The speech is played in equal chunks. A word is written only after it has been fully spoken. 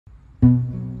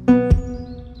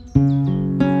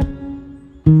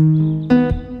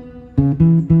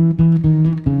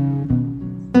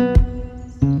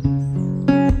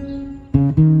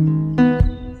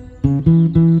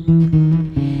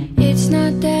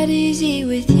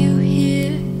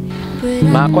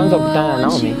Mara kwanza kukutana na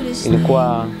Naomi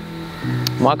ilikuwa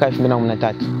mwaka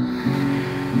 2013.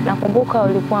 Nakumbuka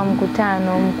ulikuwa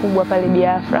mkutano mkubwa pale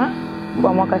Biafra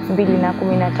kwa mwaka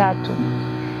 2013.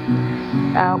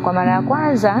 Kwa mara ya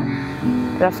kwanza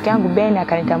rafiki yangu Ben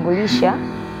akanitambulisha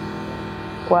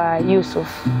kwa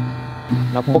Yusuph.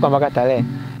 Nakumbuka mpaka tarehe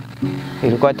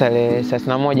ilikuwa tarehe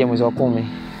 31 mwezi wa 10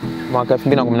 mwaka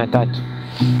 2013.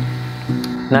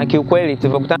 Na kiukweli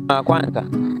tulipokutana mara kwanza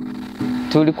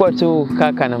tulikuwa tu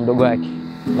kaka na mdogo wake.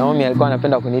 Naomi alikuwa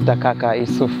anapenda kuniita kaka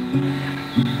Yusuph.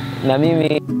 Na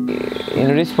mimi in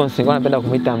response nilikuwa napenda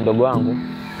kumuita mdogo wangu.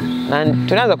 Na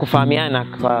tunaanza kufahamiana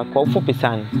kwa ufupi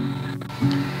sana.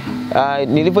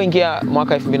 Nilipoingia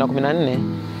mwaka 2014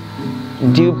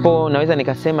 ndipo naweza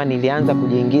nikasema nilianza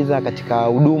kujiingiza katika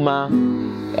huduma,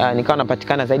 nikawa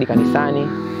napatikana zaidi kanisani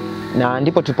na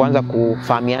ndipo tulipoanza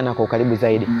kufahamiana kwa ukaribu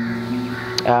zaidi.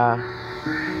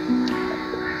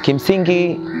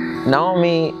 Kimsingi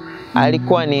Naomi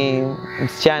alikuwa ni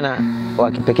msichana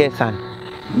wa kipekee sana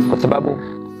kwa sababu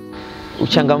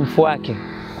uchangamfu wake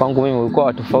kwangu mimi ulikuwa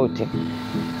wa tofauti.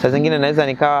 Saa zingine naweza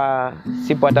nikawa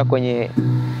sipo hata kwenye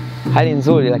hali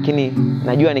nzuri, lakini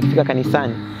najua nikifika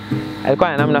kanisani alikuwa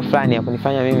na namna fulani ya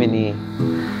kunifanya mimi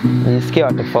nisikie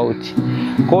wa tofauti.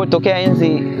 Kwa hiyo tokea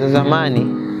enzi za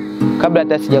zamani, kabla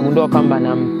hata sijagundua kwamba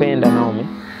nampenda Naomi,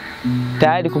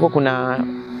 tayari kulikuwa kuna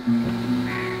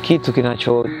kitu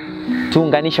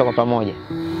kinachotuunganisha kwa pamoja.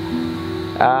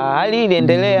 Hali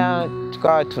iliendelea,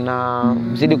 tukawa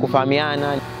tunazidi kufahamiana.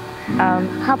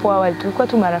 Hapo awali tulikuwa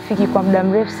tu marafiki kwa muda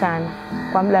mrefu sana,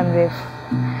 kwa muda mrefu.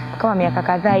 Kama miaka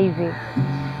kadhaa hivi.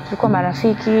 Tulikuwa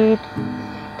marafiki,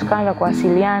 tukaanza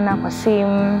kuwasiliana kwa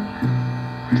simu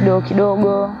kidogo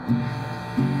kidogo.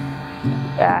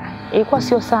 Ilikuwa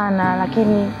sio sana,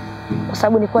 lakini kwa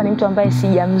sababu nilikuwa ni mtu ambaye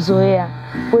sijamzoea,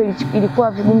 kweli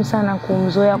ilikuwa vigumu sana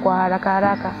kumzoea kwa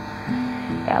haraka.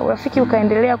 Urafiki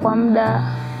ukaendelea kwa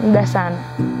muda sana.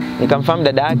 Nikamfahamu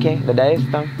dada yake, dada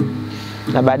Esther,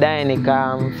 na baadaye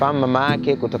nikamfahamu mama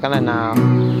yake kutokana na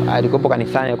alikuwa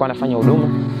kanisani, alikuwa anafanya huduma.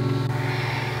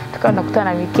 Tukawa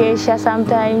tunakutana mikesha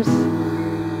sometimes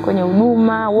kwenye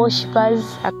huduma,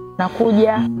 worshipers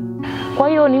anakuja. Kwa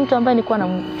hiyo ni mtu ambaye nilikuwa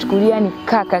namchukulia ni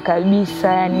kaka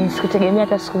kabisa, yani sikutegemea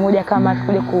hata siku moja kama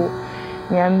atakuja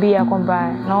kuniambia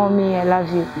kwamba Naomi I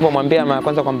love you. Nimwambia mara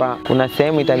kwanza kwamba kuna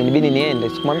sehemu itanibidi niende,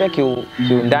 sikumwambia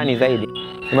kiundani zaidi.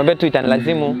 Nimwambia tu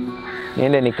itanilazimu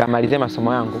niende nikamalizie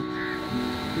masomo yangu.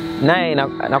 Naye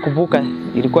nakumbuka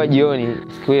ilikuwa jioni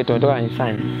siku hiyo tumetoka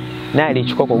kanisani. Naye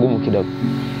alichukua kwa ugumu kidogo.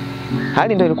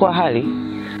 Hali ndio ilikuwa hali.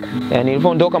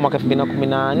 Nilipoondoka mwaka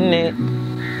 2014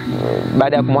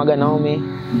 baada ya kumwaga Naomi,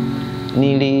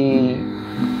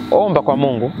 niliomba kwa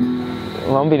Mungu.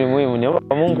 Maombi ni muhimu. Niomba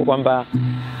kwa Mungu kwamba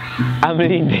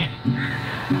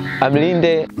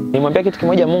amlinde. Nimwambia kitu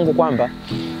kimoja Mungu kwamba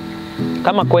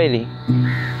kama kweli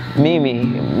mimi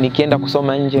nikienda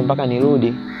kusoma nje mpaka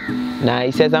nirudi na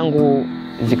hisia zangu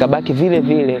zikabaki vile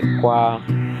vile kwa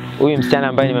huyu msichana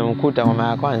ambaye nimemkuta kwa mara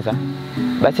ya kwanza,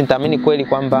 basi nitaamini kweli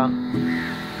kwamba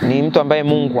ni mtu ambaye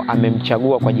Mungu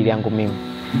amemchagua kwa ajili yangu mimi.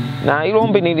 Na hilo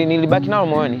ombi nilibaki nalo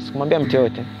moyoni, sikumwambia mtu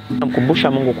yote.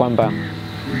 Namkumbusha Mungu kwamba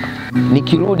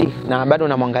nikirudi na bado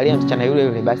namwangalia msichana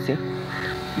yule, basi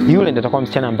yule ndiye atakuwa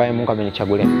msichana ambaye Mungu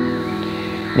amenichagulia.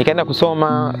 Nikaenda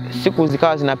kusoma, siku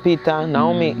zikawa zinapita.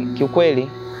 Naomi kiukweli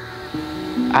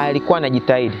alikuwa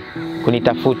anajitahidi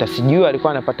kunitafuta. Sijui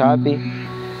alikuwa anapata wapi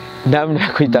namna ya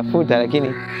kunitafuta, lakini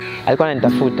alikuwa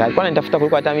ananitafuta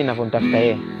kuliko hata mimi ninavyomtafuta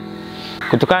yeye.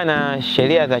 Kutokana na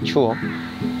sheria za chuo,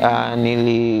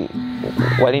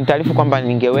 walinitaarifu kwamba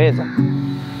ningeweza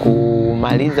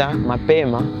kumaliza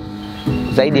mapema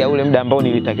zaidi ya ule muda ambao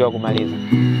nilitakiwa kumaliza.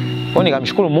 Kwa hiyo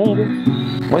nikamshukuru Mungu.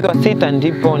 Mwezi wa 6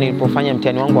 ndipo nilipofanya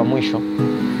mtihani wangu wa mwisho.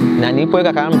 Na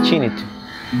nilipoweka kalamu chini tu,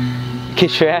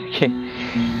 kesho yake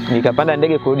nikapanda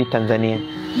ndege kurudi Tanzania.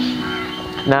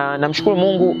 Na namshukuru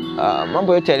Mungu,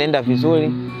 mambo yote yalienda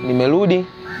vizuri. Nimerudi,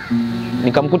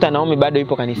 nikamkuta Naomi bado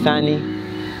yupo kanisani.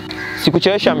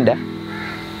 Sikuchelewesha muda.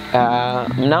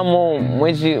 Mnamo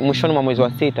mwishoni mwa mwezi wa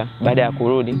 6 baada ya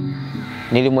kurudi,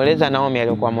 nilimweleza Naomi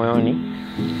aliyokuwa moyoni.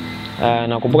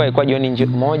 Nakumbuka ilikuwa jioni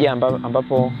moja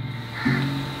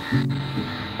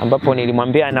ambapo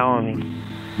nilimwambia Naomi.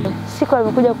 Siku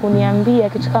alikuja kuniambia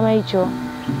kitu kama hicho,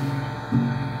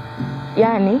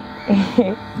 yani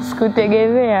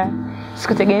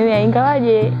sikutegemea,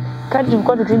 ingawaje kadri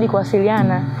tulikuwa tukizidi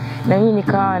kuwasiliana na mimi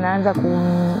nikawa naanza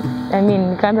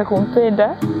nikaanza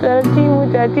kumpenda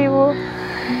taratibu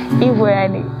hivyo,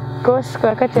 yani kwa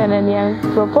wakati anania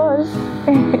propose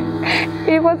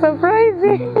it was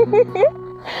surprising.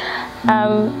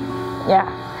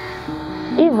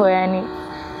 hivyo yani.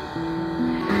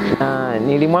 Na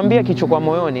nilimwambia kichukua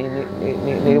moyoni,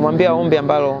 nilimwambia ombi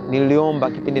ambalo niliomba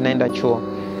kipindi naenda chuo.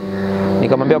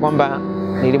 Nikamwambia kwamba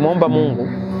nilimwomba Mungu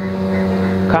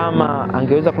kama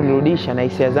angeweza kunirudisha na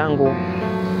hisia zangu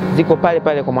ziko pale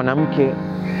pale kwa mwanamke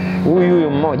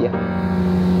huyu mmoja,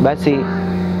 basi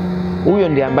huyo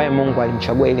ndiye ambaye Mungu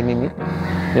alimchagua ili mimi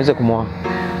niweze kumwoa.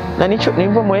 Na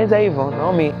nilipomweleza hivyo,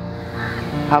 Naomi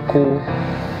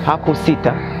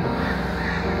hakusita.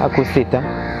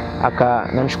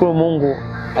 Namshukuru Mungu,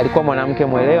 alikuwa mwanamke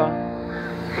mwelewa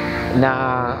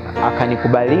na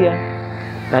akanikubalia,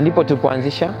 na ndipo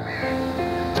tulipoanzisha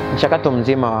mchakato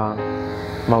mzima wa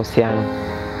mahusiano.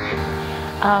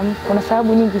 Kuna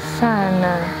sababu nyingi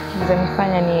sana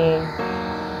zinanifanya ni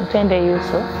mpende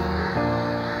Yusuph.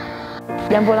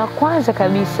 Jambo la kwanza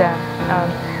kabisa,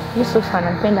 Yusuph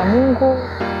anampenda Mungu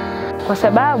kwa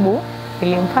sababu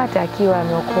nilimpata akiwa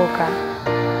ameokoka.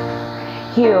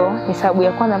 Hiyo ni sababu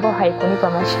ya kwanza ambayo haikunipa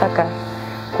mashaka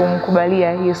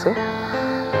kumkubalia Yusuph.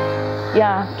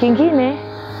 Kingine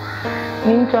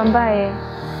ni mtu ambaye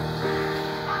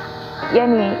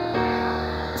yani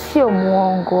sio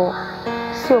muongo,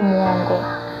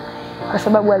 kwa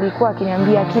sababu alikuwa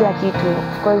akiniambia kila kitu.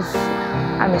 Of course,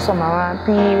 amesoma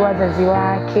wapi, wazazi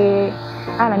wake,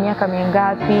 ana miaka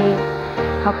mingapi,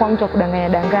 hakuwa mtu wa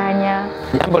kudanganya.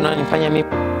 Jambo linalonifanya mimi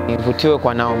nivutiwe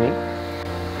kwa Naomi,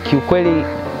 kiukweli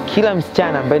kila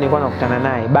msichana ambaye nilikuwa nakutana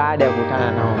naye baada ya kukutana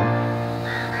na Naomi,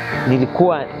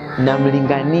 nilikuwa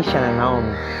namlinganisha na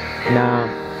Naomi, na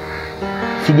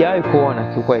sijawahi kuona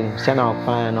kiukweli msichana wa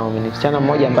kufana na Naomi. Ni msichana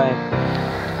mmoja ambaye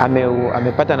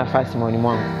amepata nafasi moyoni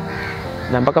mwangu,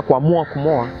 na mpaka kuamua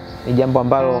kumwoa ni jambo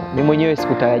ambalo mimi mwenyewe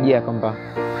sikutarajia kwamba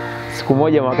siku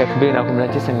moja mwaka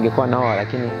 2019 ningekuwa naoa,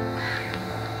 lakini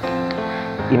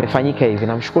imefanyika hivi.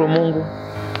 Namshukuru Mungu,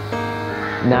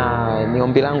 na ni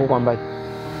ombi langu kwamba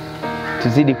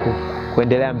tuzidi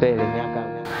kuendelea mbele miaka.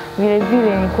 Vile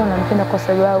vile nilikuwa nampenda kwa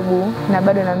sababu, na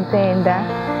bado nampenda,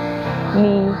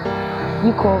 ni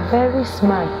yuko very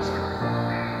smart.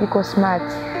 Yuko smart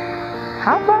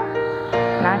hapa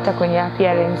na hata kwenye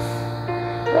appearance,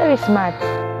 very smart.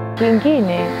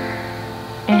 Kingine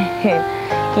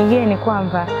ni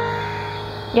kwamba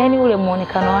yani ule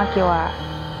muonekano wake wa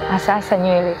hasa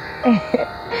nywele.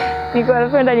 Nilikuwa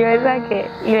napenda nywele zake,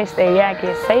 ile style yake.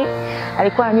 Sasa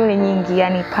alikuwa na nywele nyingi,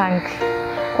 yani punk.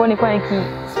 Kwa nilikuwa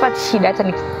nikipata shida, hata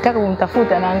nikitaka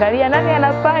kumtafuta naangalia nani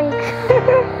ana punk.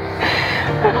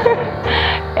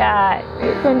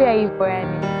 Ndio hivyo yani.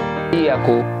 Hii ya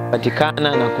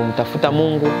kupatikana na kumtafuta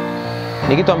Mungu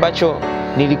ni kitu ambacho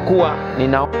nilikuwa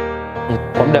ninaona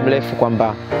kwa muda mrefu,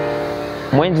 kwamba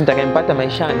mwenzi nitakayempata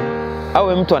maishani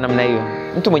awe mtu wa namna hiyo,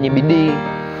 mtu mwenye bidii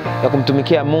ya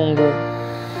kumtumikia Mungu,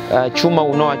 chuma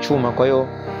unoa chuma. Kwa hiyo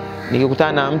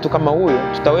nikikutana na mtu kama huyo,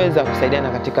 tutaweza kusaidiana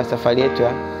katika safari yetu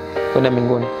ya kwenda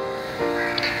mbinguni.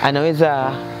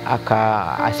 Anaweza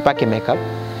asipake makeup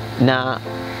na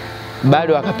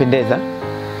bado akapendeza,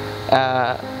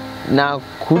 na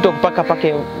kutokupaka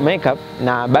makeup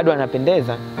na bado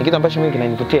anapendeza ni kitu ambacho mimi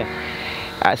kinanivutia.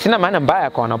 Sina maana mbaya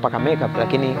kwa wanaopaka makeup,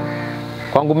 lakini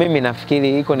kwangu mimi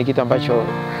nafikiri hiko ni kitu ambacho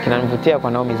kinanivutia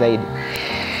kwa Naomi zaidi.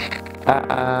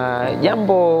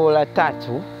 Jambo la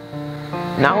tatu,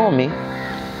 Naomi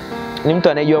ni mtu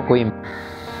anayejua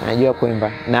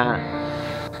kuimba, na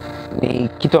ni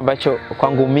kitu ambacho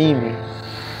kwangu mimi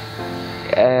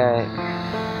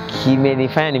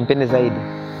kimenifanya nimpende zaidi.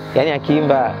 Yani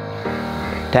akiimba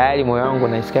tayari moyo wangu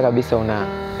nasikia kabisa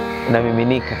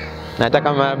unamiminika. Na hata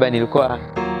kama labda nilikuwa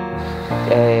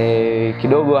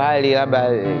kidogo hali labda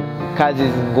kazi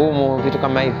ngumu, vitu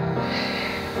kama hivyo,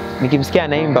 nikimsikia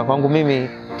anaimba, kwangu mimi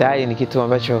tayari ni kitu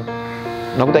ambacho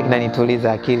nakuta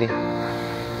kinanituliza akili,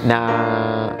 na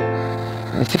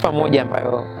ni sifa moja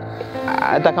ambayo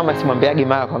hata kama simwambiagi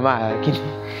mara kwa mara, lakini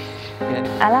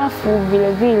alafu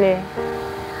vile vile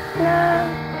na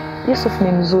Yusuph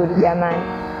ni mzuri jamani,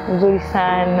 mzuri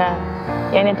sana.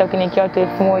 Yani hata ukinikia watu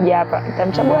 1000 hapa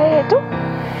nitamchagua yeye tu.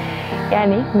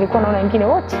 Yani nilikuwa naona wengine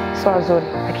wote sio wazuri,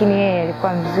 lakini yeye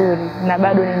alikuwa mzuri, na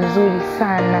bado ni mzuri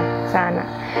sana.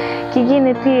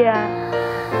 Kingine pia,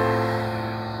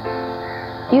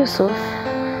 Yusuph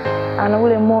ana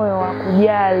ule moyo wa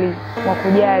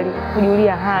kujali,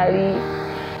 kujulia hali.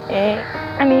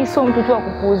 Yani sio mtu tu wa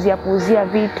kupuuzia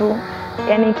vitu.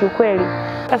 Yani kiukweli,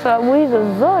 kwa sababu hizo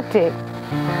zote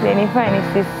zinanifanya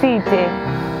nisisite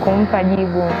kumpa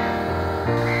jibu.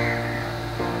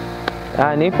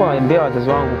 Nilipoambia wazazi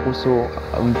wangu kuhusu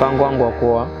mpango wangu wa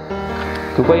kuoa,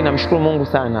 kiukweli namshukuru Mungu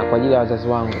sana kwa ajili ya wazazi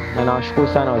wangu, na nawashukuru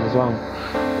sana wazazi wangu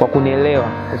kwa kunielewa,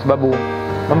 kwa sababu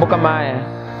mambo kama haya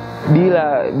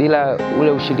bila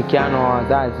ule ushirikiano wa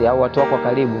wazazi au watu wako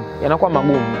karibu yanakuwa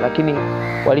magumu, lakini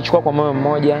walichukua kwa moyo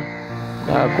mmoja.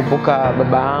 Kumbuka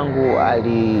baba yangu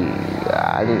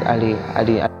ali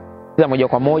moja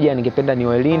kwa moja ningependa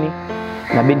niwe lini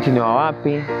na binti ni wa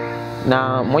wapi,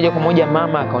 na moja kwa moja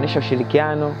mama akaonyesha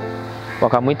ushirikiano,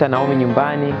 wakamuita Naomi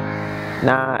nyumbani,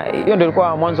 na hiyo ndio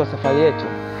ilikuwa mwanzo wa safari yetu.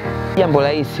 Jambo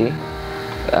rahisi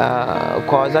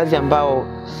kwa wazazi ambao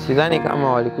sidhani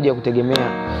kama walikuja kutegemea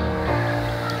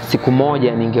siku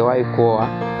moja ningewahi kuoa,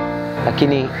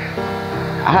 lakini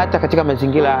hata katika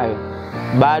mazingira hayo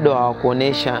bado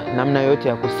hawakuonesha namna yote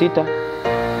ya kusita,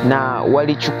 na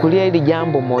walichukulia hili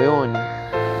jambo moyoni,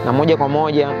 na moja kwa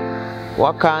moja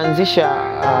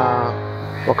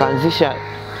wakaanzisha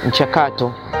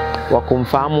mchakato wa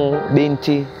kumfahamu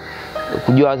binti,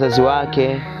 kujua wazazi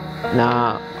wake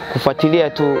na kufuatilia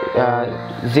tu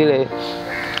zile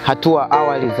hatua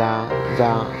awali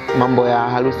za mambo ya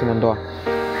harusi na ndoa.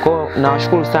 Kwa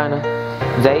nawashukuru sana.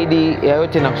 Zaidi ya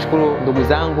yote nakushukuru ndugu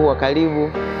zangu wa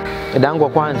karibu, dadangu wa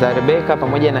kwanza Rebecca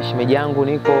pamoja na shemeji yangu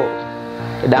Niko,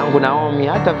 dadangu Naomi,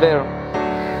 hata Vero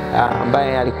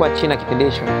ambaye alikuwa China kipindi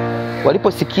hicho.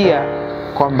 Waliposikia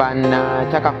kwamba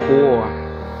nataka kuoa,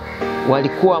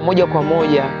 walikuwa moja kwa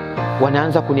moja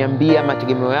wanaanza kuniambia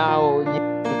mategemeo yao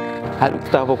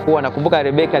tutakapokuwa. Nakumbuka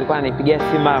Rebecca alikuwa ananipigia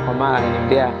simu mara kwa mara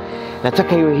ananiambia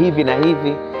nataka iwe hivi na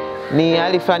hivi. Ni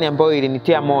hali fulani ambayo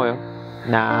ilinitia moyo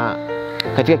na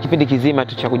katika kipindi kizima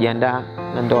tu cha kujiandaa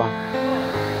na ndoa.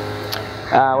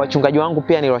 Wachungaji wangu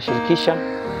pia niliwashirikisha.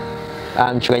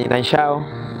 Mchungaji Nanshao,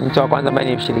 mtu wa kwanza ambaye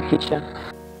nilimshirikisha,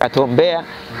 akatuombea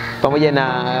pamoja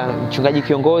na mchungaji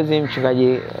kiongozi,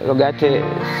 mchungaji Rogate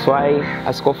Swai,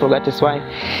 Askofu Rogate Swai.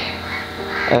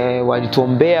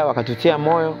 Walituombea, wakatutia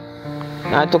moyo,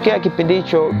 na tokea kipindi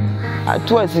hicho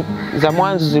hatua za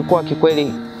mwanzo zilikuwa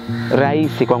kikweli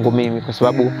rahisi kwangu mimi kwa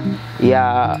sababu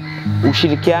ya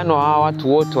ushirikiano wa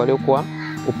watu wote waliokuwa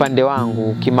upande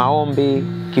wangu, kimaombi,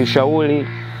 kiushauri,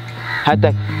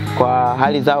 hata kwa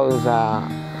hali zao za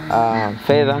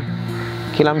fedha.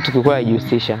 Kila mtu kilikuwa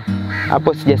anajihusisha.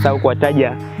 Hapo sijasahau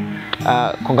kuwataja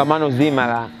kongamano zima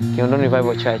la Kinondoni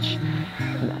Revival Church.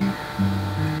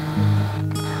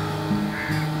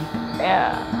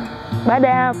 Baada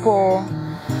ya hapo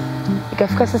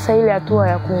ikafika sasa ile hatua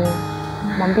ya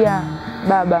kumwambia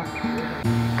baba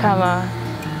kama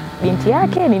binti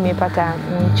yake nimepata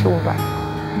mchumba.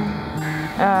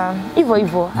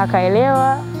 Hivyo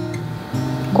akaelewa,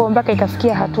 kwa mpaka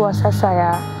ikafikia hatua sasa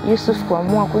ya Yusuph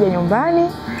kuamua kuja nyumbani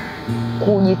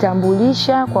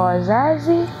kujitambulisha kwa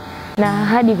wazazi na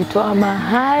hadi kutoa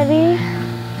mahari.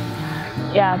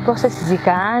 Process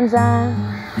zikaanza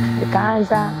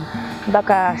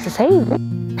mpaka sasa hivi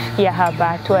ya hapa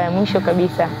hatua ya mwisho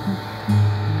kabisa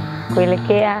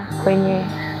kuelekea kwenye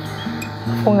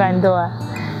funga ndoa.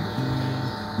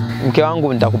 Mke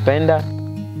wangu nitakupenda,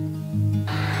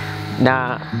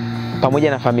 na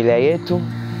pamoja na familia yetu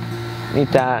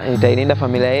nitailinda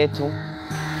familia yetu.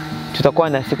 Tutakuwa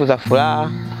na siku za furaha,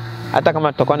 hata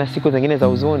kama tutakuwa na siku zingine za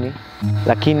huzuni,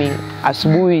 lakini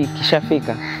asubuhi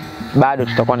kishafika bado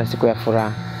tutakuwa na siku ya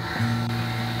furaha.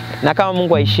 Na kama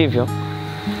Mungu aishivyo,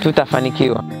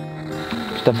 tutafanikiwa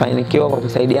kwa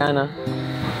kusaidiana,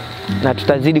 na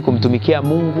tutazidi kumtumikia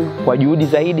Mungu kwa juhudi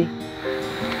zaidi.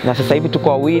 Na sasa hivi tuko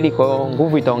wawili, kwa hiyo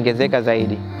nguvu itaongezeka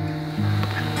zaidi.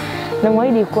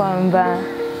 Namwahidi kwamba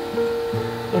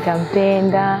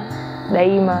nitampenda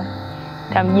daima,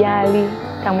 tamjali,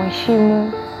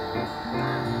 tamheshimu,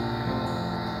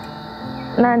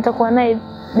 na nitakuwa naye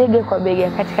bega kwa bega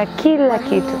katika kila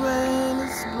kitu.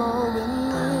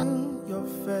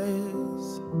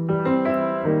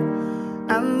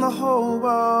 And the whole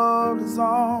world is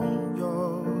on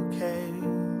your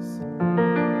case.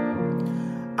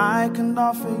 I can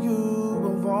offer you a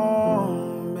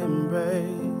warm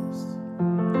embrace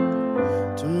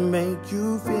to make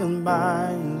you feel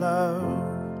my love.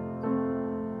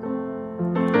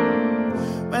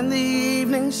 When the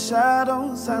evening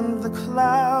shadows and the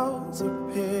clouds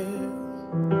appear,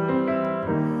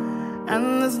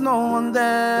 and there's no one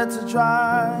there to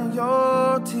dry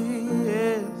your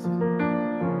tears,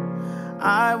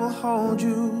 I will hold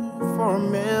you for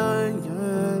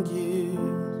 1,000,000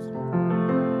 years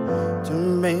to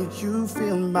make you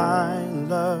feel my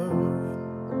love.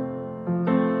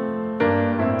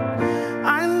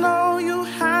 I know you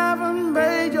haven't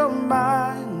made your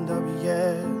mind up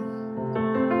yet,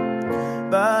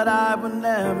 but I would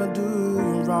never do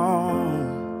you wrong.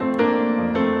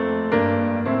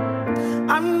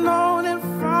 I've known it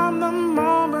from the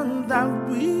moment that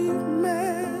we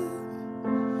met.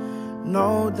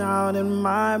 No doubt in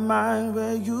my mind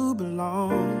where you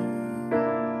belong.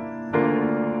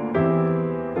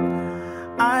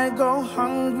 I go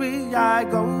hungry, I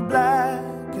go black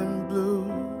and blue.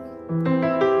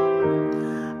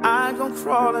 I go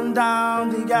crawling down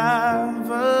the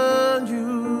avenue.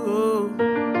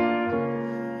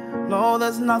 No,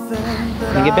 there's nothing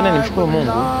that Ningependa nimshukuru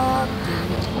Mungu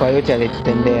kwa yote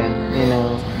aliyotutendea mimi na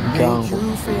mke wangu.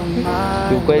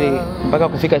 Kiukweli mpaka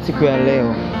kufika siku ya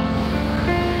leo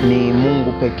ni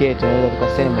Mungu pekee tunaweza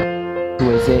tukasema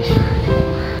tuwezeshe.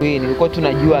 Hii nilikuwa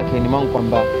tunajua akilini mwangu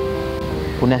kwamba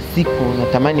kuna siku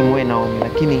natamani muwe Naomi,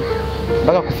 lakini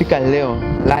mpaka kufika leo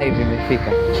live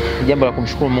imefika. Ni jambo la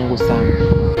kumshukuru Mungu sana.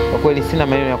 Kwa kweli sina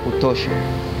maneno ya kutosha.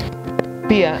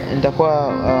 Pia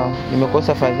nitakuwa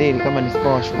nimekosa fadhili kama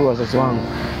nisipowashukuru wazazi wangu.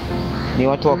 Ni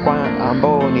watu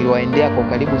ambao niliwaendea kwa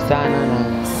karibu sana, na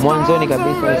mwanzoni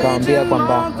kabisa nikawaambia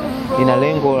kwamba nina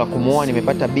lengo la kumuoa,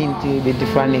 nimepata binti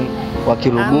fulani wa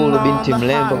Kiluguru, binti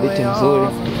mrembo, binti mzuri,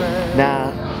 na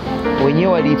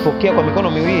wenyewe walipokea kwa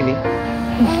mikono miwili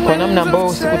kwa namna ambayo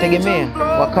sikutegemea.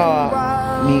 Wakawa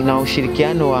na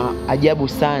ushirikiano wa ajabu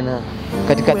sana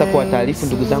katika hata kwa taarifa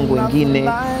ndugu zangu wengine,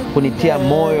 kunitia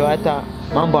moyo hata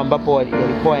mambo ambapo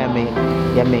yalikuwa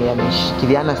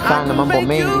yameshikiliana sana, mambo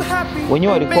mengi.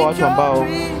 Wenyewe walikuwa watu ambao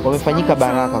wamefanyika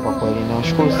baraka kwa kweli.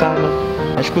 Nawashukuru sana.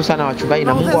 Nashukuru sana wachungaji,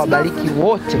 na Mungu awabariki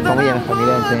wote pamoja na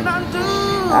familia zenu.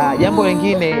 Jambo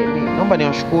lingine naomba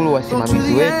niwashukuru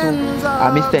wasimamizi wetu,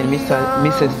 Mr. and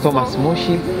Mrs. Thomas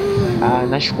Mushi.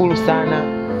 Nashukuru sana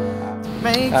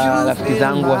rafiki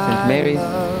zangu wa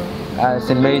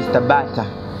St. Mary's Tabata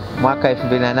mwaka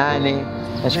 2008.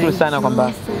 Nashukuru sana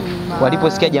kwamba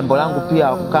waliposikia jambo langu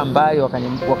pia wakukaa mbali,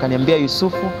 wakaniambia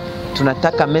Yusuph,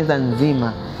 tunataka meza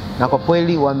nzima. Na kwa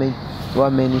kweli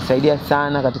wamenisaidia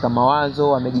sana katika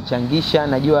mawazo, wamejichangisha.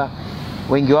 Najua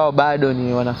wengi wao bado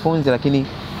ni wanafunzi, lakini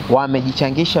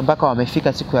wamejichangisha mpaka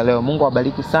wamefika siku ya leo. Mungu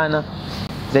awabariki sana.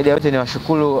 Zaidi ya yote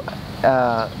niwashukuru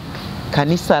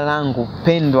kanisa langu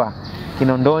pendwa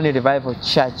Kinondoni Revival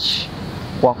Church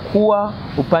kwa kuwa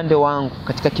upande wangu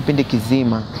katika kipindi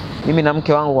kizima. Mimi na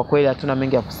mke wangu kwa kweli hatuna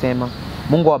mengi ya kusema.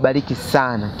 Mungu awabariki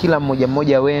sana kila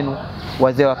mmoja wenu,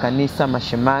 wazee wa kanisa,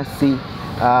 mashemasi,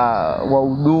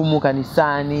 wahudumu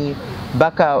kanisani,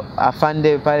 mpaka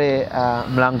afande pale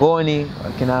mlangoni,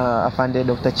 kina afande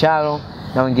Dr. Chalo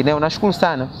na wengineo. Nashukuru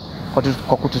sana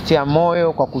kwa kututia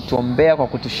moyo, kwa kutuombea, kwa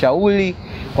kutushauri,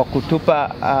 kwa kutupa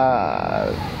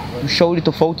ushauri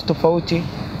tofauti.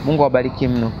 Mungu awabariki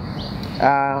mno.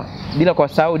 Bila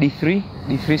kusahau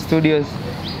D3 Studios,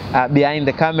 behind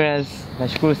the cameras.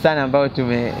 Nashukuru sana ambao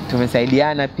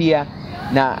tumesaidiana pia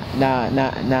na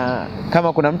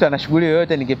kama kuna mtu ana shughuli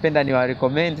yoyote ningependa ni wa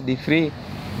recommend D3,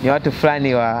 ni watu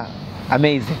fulani wa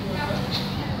amazing.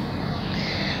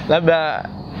 Labda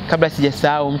kabla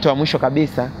sijasahau, mtu wa mwisho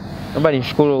kabisa naomba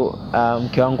nimshukuru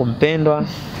mke wangu mpendwa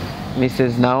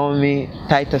Mrs. Naomi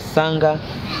Titus Sanga.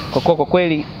 Kwa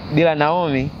kweli bila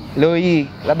Naomi leo hii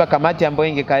labda kamati ambayo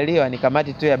ingekaliwa ni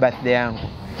kamati tu ya birthday yangu,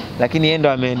 lakini yeye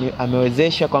ndo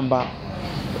amewezesha kwamba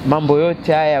mambo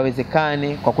yote haya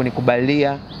yawezekane kwa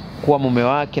kunikubalia kuwa mume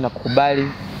wake na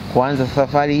kukubali kuanza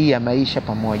safari hii ya maisha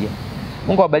pamoja.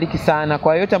 Mungu awabariki sana.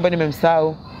 Kwa yote ambayo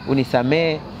nimemsahau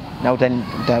unisamee, na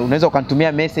unaweza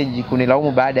ukanitumia message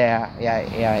kunilaumu baada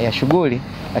ya shughuli,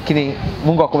 lakini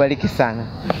Mungu akubariki sana.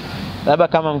 Labda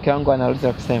kama mke wangu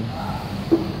anauliza kusema.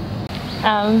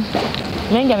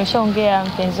 Mengi ameshaongea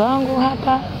mpenzi wangu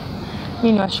hapa.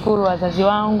 Mimi niwashukuru wazazi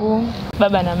wangu,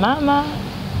 baba na mama,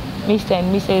 Mr.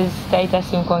 and Mrs.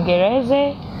 Titus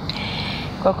Mkongereze.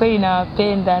 Kwa kweli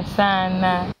nawapenda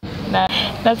sana. Na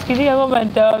nasikitika kwamba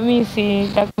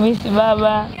nitakumisi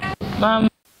baba, mama.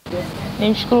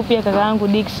 Nimshukuru pia kaka yangu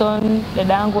Dickson,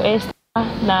 dada yangu Esther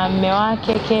na mume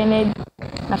wake Kenneth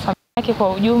na familia yake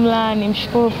kwa ujumla.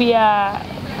 Nimshukuru pia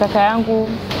kaka yangu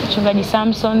Mchungaji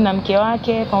Samson na mke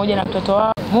wake pamoja na mtoto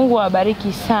wao. Mungu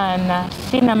awabariki sana.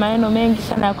 Sina maneno mengi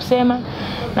sana ya kusema.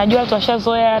 Najua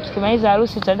tuwashazoea tukimaliza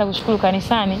harusi tutaenda kushukuru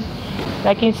kanisani,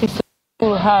 lakini sisi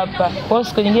hapa. Kwa hiyo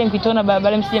siku nyingine mkitona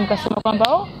barabara msije mkasema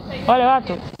kwamba wale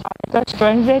watu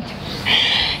shukrani zetu.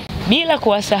 Bila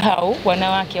kuwasahau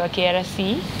wanawake wa KRC,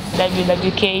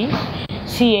 WWK,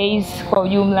 CAs kwa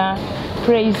ujumla,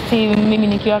 praise team, mimi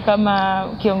nikiwa kama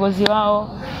kiongozi wao.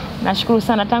 Nashukuru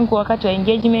sana tangu wakati wa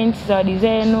engagement, zawadi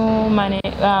zenu,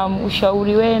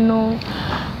 ushauri wenu,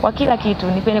 kwa kila kitu.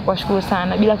 Nipende kuwashukuru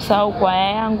sana. Bila kusahau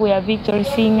kwaya yangu ya Victory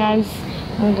Singers,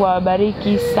 Mungu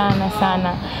awabariki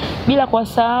sana. Bila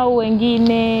kuwasahau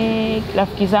wengine,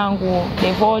 rafiki zangu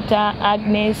Devota,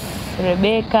 Agnes,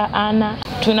 Rebecca, Anna.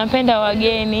 Tunapenda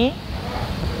wageni.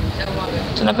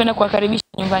 Tunapenda kuwakaribisha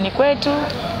nyumbani kwetu,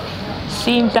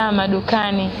 si mtaa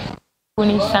madukani.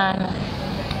 Karibuni sana.